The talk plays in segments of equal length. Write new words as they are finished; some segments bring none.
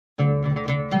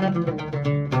Hello, and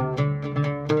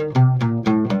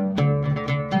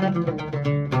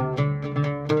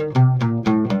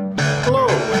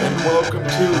welcome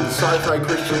to the Sci-Fi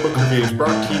Christian Book Reviews,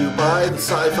 brought to you by the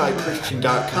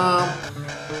Sci-Fi-Christian.com.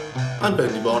 I'm Ben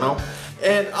DeBono,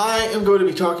 and I am going to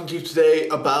be talking to you today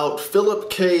about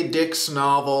Philip K. Dick's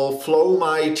novel, Flow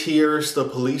My Tears, The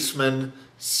Policeman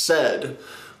Said,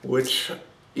 which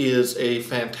is a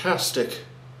fantastic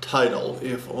title,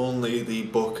 if only the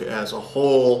book as a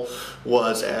whole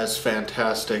was as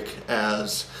fantastic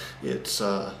as it's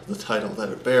the title that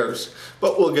it bears.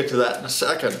 But we'll get to that in a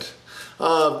second.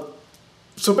 So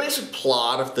basic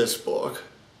plot of this book,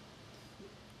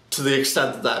 to the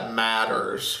extent that that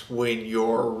matters when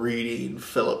you're reading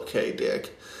Philip K.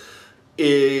 Dick,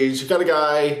 is you've got a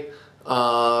guy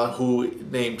who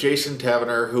named Jason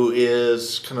Taverner, who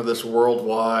is kind of this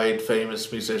worldwide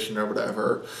famous musician or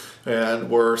whatever, and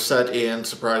we're set in,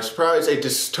 surprise, surprise, a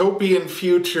dystopian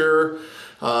future.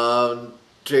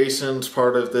 Jason's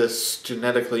part of this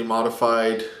genetically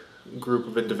modified group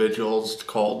of individuals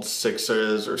called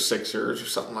Sixers or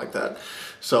something like that.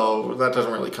 So that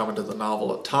doesn't really come into the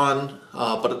novel a ton,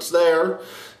 but it's there.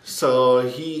 So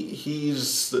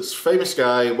he's this famous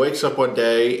guy, wakes up one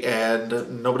day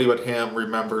and nobody but him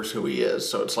remembers who he is.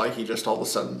 So it's like he just all of a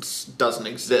sudden doesn't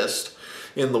exist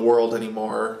in the world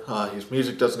anymore. His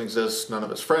music doesn't exist. None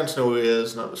of his friends know who he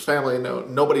is. None of his family know.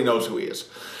 Nobody knows who he is.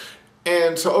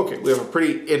 And so, okay, we have a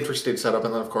pretty interesting setup,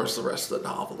 and then of course the rest of the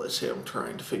novel is him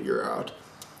trying to figure out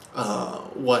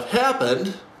what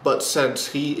happened. But since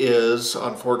he is,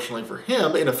 unfortunately for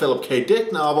him, in a Philip K.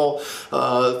 Dick novel,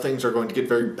 things are going to get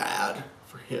very bad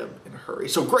for him in a hurry.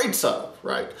 So great setup,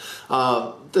 right?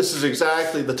 This is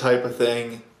exactly the type of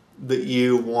thing that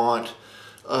you want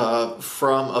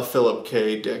from a Philip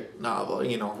K. Dick novel.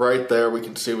 You know, right there we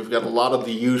can see we've got a lot of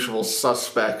the usual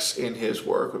suspects in his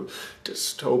work.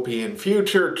 Dystopian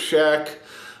future, check.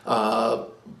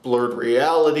 Blurred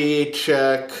reality,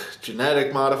 check.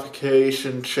 Genetic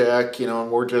modification, check. You know,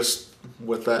 and we're just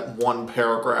with that one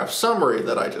paragraph summary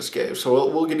that I just gave. So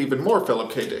we'll get even more Philip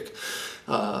K. Dick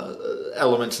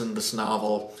elements in this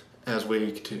novel as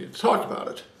we continue to talk about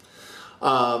it.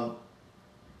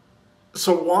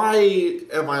 So why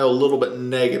am I a little bit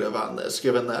negative on this,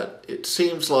 given that it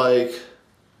seems like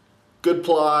good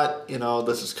plot, you know,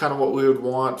 this is kind of what we would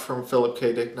want from a Philip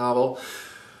K. Dick novel.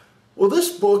 Well,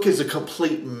 this book is a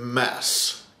complete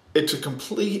mess. It's a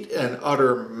complete and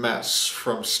utter mess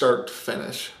from start to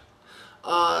finish.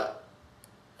 And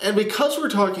because we're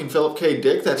talking Philip K.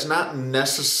 Dick, that's not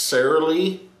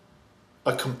necessarily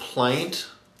a complaint,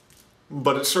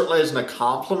 but it certainly isn't a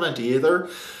compliment either.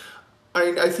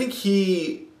 I think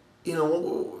he, you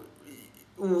know,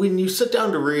 when you sit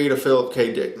down to read a Philip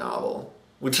K. Dick novel,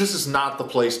 which this is not the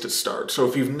place to start. So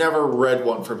if you've never read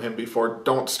one from him before,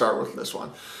 don't start with this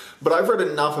one. But I've read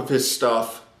enough of his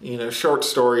stuff, you know, short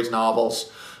stories,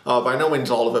 novels, by no means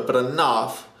all of it, but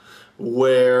enough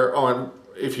where, and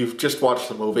if you've just watched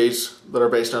the movies that are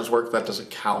based on his work, that doesn't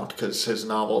count because his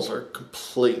novels are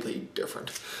completely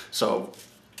different. So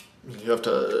you have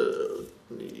to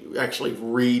actually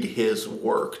read his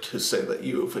work to say that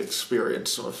you've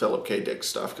experienced some of Philip K. Dick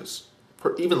stuff, because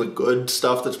even the good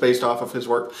stuff that's based off of his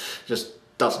work just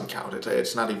doesn't count.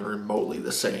 It's not even remotely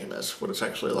the same as what it's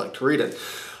actually like to read it.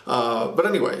 But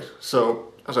anyway,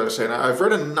 so as I was saying, I've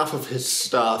read enough of his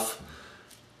stuff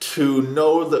to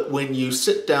know that when you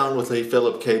sit down with a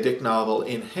Philip K. Dick novel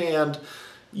in hand,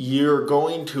 you're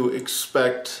going to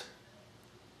expect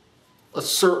a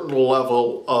certain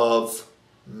level of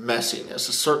messiness,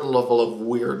 a certain level of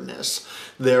weirdness.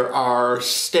 There are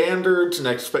standards and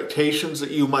expectations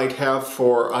that you might have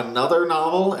for another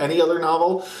novel, any other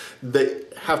novel,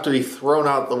 that have to be thrown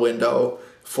out the window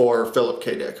for Philip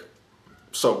K. Dick.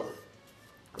 So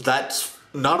that's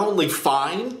not only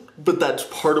fine, but that's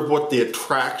part of what the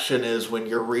attraction is when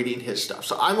you're reading his stuff.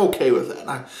 So I'm okay with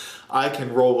that. I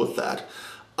can roll with that.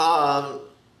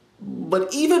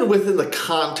 But even within the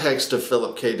context of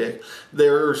Philip K. Dick,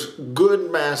 there's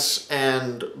good mess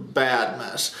and bad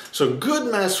mess. So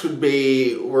good mess would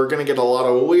be, we're going to get a lot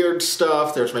of weird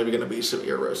stuff. There's maybe going to be some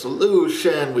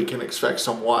irresolution. We can expect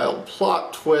some wild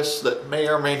plot twists that may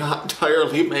or may not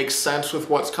entirely make sense with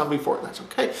what's come before. That's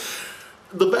okay.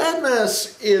 The bad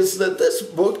mess is that this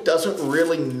book doesn't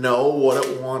really know what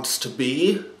it wants to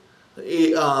be.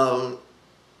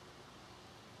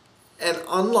 And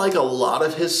unlike a lot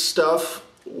of his stuff,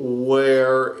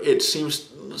 where it seems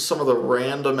some of the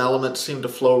random elements seem to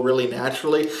flow really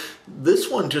naturally, this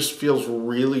one just feels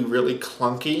really, really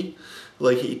clunky.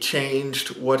 Like he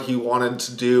changed what he wanted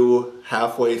to do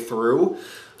halfway through.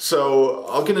 So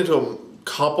I'll get into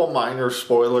couple minor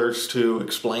spoilers to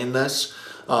explain this,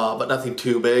 but nothing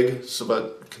too big, so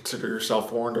but consider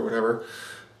yourself warned or whatever.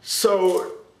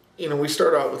 So, we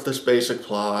start out with this basic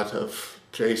plot of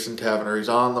Jason Taverner. He's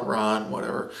on the run,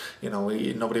 whatever.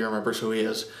 Nobody remembers who he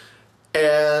is.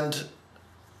 And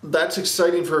that's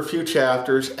exciting for a few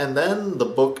chapters, and then the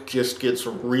book just gets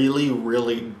really,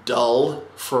 really dull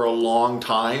for a long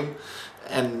time,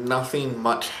 and nothing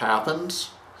much happens.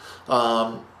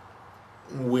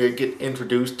 We get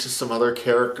introduced to some other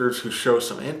characters who show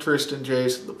some interest in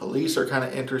Jason. The police are kind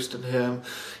of interested in him.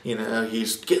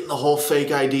 He's getting the whole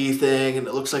fake ID thing, and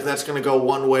it looks like that's going to go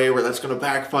one way where that's going to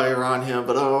backfire on him,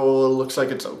 but it looks like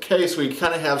it's okay. So we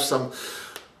kind of have some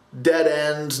dead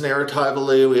ends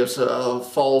narratively. We have some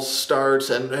false starts,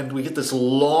 and we get this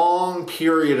long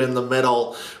period in the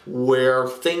middle where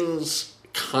things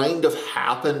kind of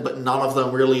happen, but none of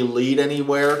them really lead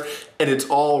anywhere, and it's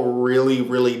all really,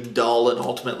 really dull and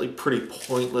ultimately pretty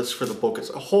pointless for the book as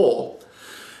a whole.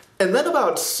 And then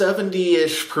about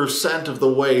 70-ish% of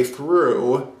the way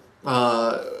through,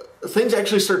 things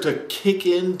actually start to kick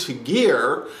into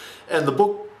gear, and the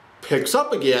book picks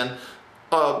up again,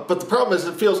 but the problem is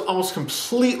it feels almost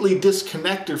completely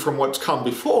disconnected from what's come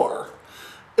before.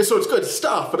 And so it's good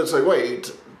stuff, but it's like,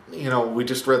 wait, we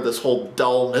just read this whole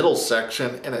dull middle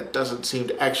section, and it doesn't seem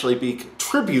to actually be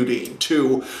contributing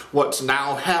to what's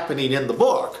now happening in the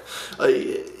book.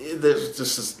 There's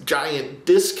just this giant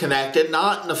disconnect, and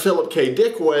not in a Philip K.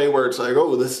 Dick way where it's like,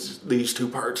 these two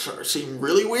parts seem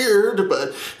really weird,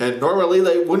 and normally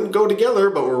they wouldn't go together,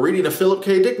 but we're reading a Philip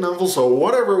K. Dick novel, so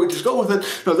whatever, we just go with it.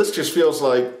 No, this just feels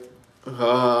like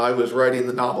I was writing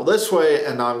the novel this way,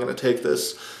 and now I'm going to take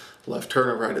this left turn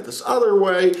and write it this other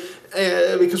way,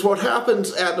 because what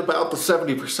happens at about the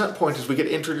 70% point is we get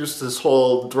introduced to this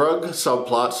whole drug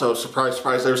subplot. So surprise,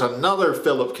 surprise, there's another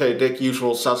Philip K. Dick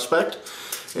usual suspect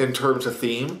in terms of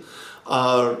theme,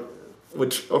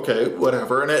 which, okay,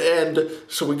 whatever. And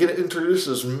so we get introduced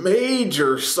to this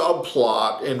major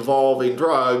subplot involving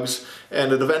drugs,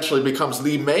 and it eventually becomes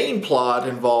the main plot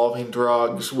involving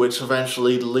drugs, which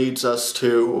eventually leads us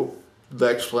to the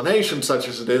explanation, such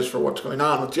as it is, for what's going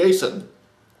on with Jason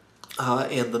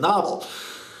in the novel.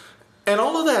 And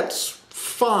all of that's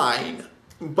fine,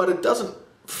 but it doesn't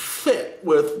fit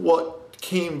with what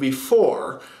came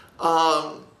before.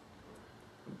 And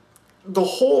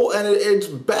it's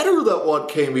better than what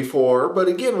came before, but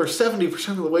again, we're 70%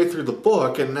 of the way through the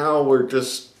book, and now we're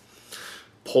just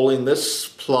pulling this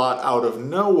plot out of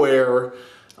nowhere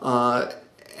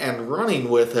and running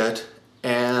with it,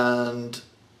 and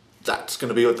that's going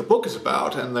to be what the book is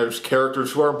about. And there's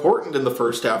characters who are important in the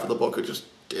first half of the book who just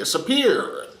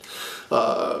disappear.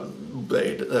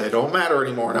 They don't matter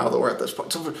anymore now that we're at this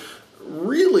point. So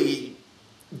really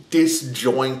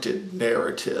disjointed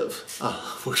narrative,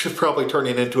 which is probably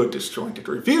turning into a disjointed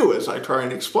review as I try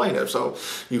and explain it, so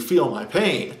you feel my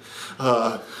pain,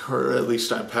 or at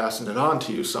least I'm passing it on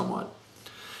to you somewhat.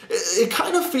 It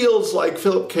kind of feels like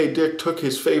Philip K. Dick took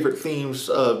his favorite themes,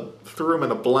 threw them in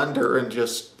a blender, and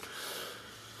just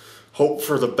hope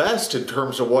for the best in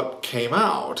terms of what came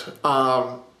out.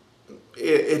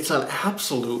 It's an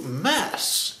absolute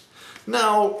mess.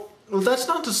 Now, that's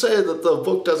not to say that the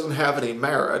book doesn't have any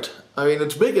merit. I mean,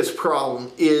 its biggest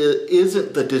problem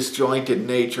isn't the disjointed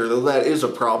nature, though that is a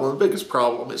problem. The biggest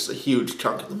problem is the huge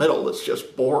chunk in the middle that's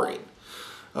just boring,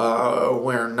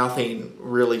 where nothing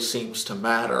really seems to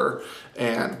matter,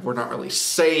 and we're not really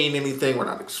saying anything, we're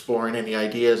not exploring any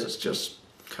ideas, it's just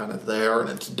kind of there, and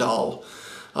it's dull.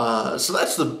 So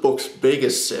that's the book's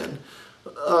biggest sin.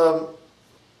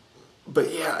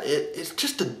 But yeah, it's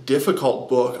just a difficult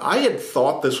book. I had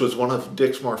thought this was one of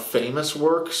Dick's more famous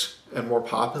works and more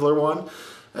popular one.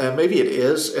 And maybe it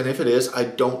is, and if it is, I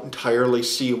don't entirely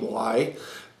see why.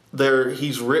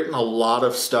 He's written a lot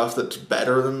of stuff that's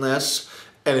better than this,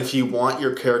 and if you want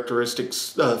your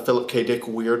characteristics, Philip K. Dick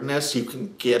weirdness, you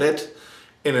can get it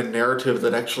in a narrative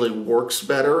that actually works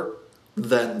better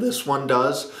than this one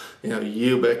does.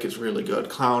 Ubik is really good.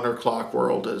 Clowner Clock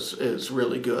World is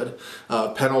really good.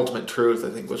 Penultimate Truth,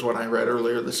 I think, was what I read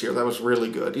earlier this year. That was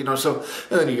really good. So,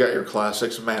 and then you got your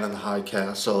classics, Man in the High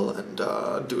Castle, and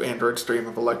Do Androids Dream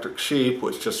of Electric Sheep,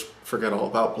 which just forget all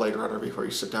about Blade Runner before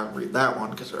you sit down and read that one,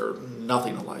 because they're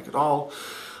nothing alike at all.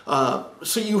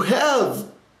 So you have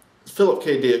Philip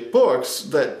K. Dick books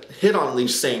that hit on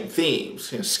these same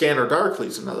themes. Scanner Darkly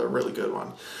is another really good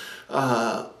one.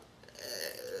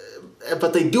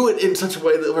 But they do it in such a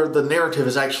way that where the narrative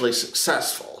is actually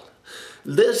successful.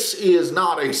 This is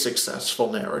not a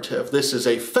successful narrative. This is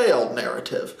a failed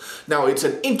narrative. Now, it's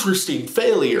an interesting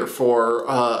failure for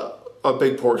a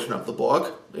big portion of the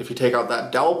book. If you take out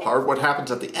that dull part, what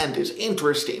happens at the end is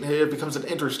interesting. It becomes an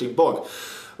interesting book,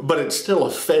 but it's still a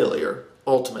failure,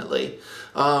 ultimately.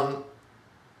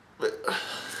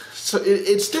 So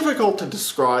it's difficult to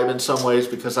describe in some ways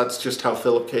because that's just how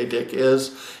Philip K. Dick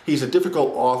is. He's a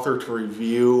difficult author to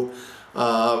review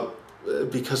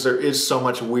because there is so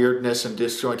much weirdness and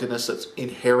disjointedness that's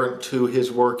inherent to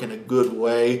his work in a good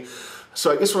way.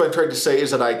 So I guess what I'm trying to say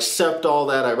is that I accept all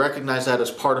that. I recognize that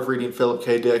as part of reading Philip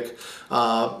K. Dick,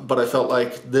 but I felt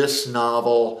like this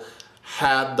novel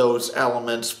had those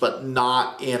elements, but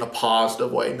not in a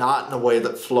positive way, not in a way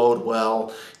that flowed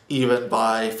well, even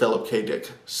by Philip K.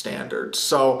 Dick standards.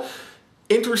 So,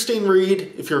 interesting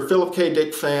read. If you're a Philip K.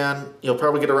 Dick fan, you'll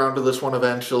probably get around to this one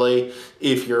eventually.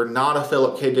 If you're not a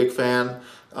Philip K. Dick fan,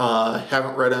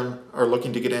 haven't read him, or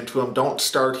looking to get into him, don't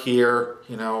start here.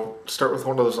 You know, start with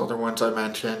one of those other ones I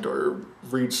mentioned, or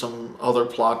read some other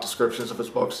plot descriptions of his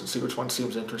books and see which one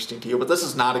seems interesting to you. But this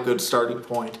is not a good starting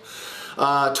point.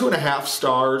 2.5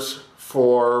 stars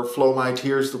for Flow My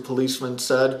Tears, The Policeman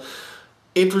Said.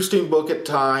 Interesting book at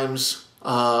times,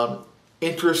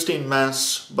 interesting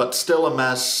mess, but still a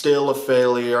mess, still a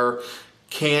failure.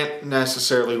 Can't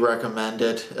necessarily recommend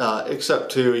it,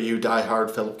 except to you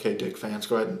diehard Philip K. Dick fans.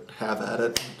 Go ahead and have at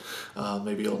it.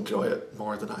 Maybe you'll enjoy it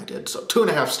more than I did. So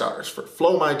 2.5 stars for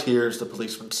Flow My Tears, The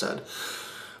Policeman Said.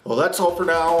 Well, that's all for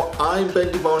now. I'm Ben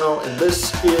DeBono, and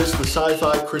this is the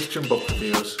Sci-Fi Christian Book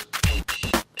Reviews.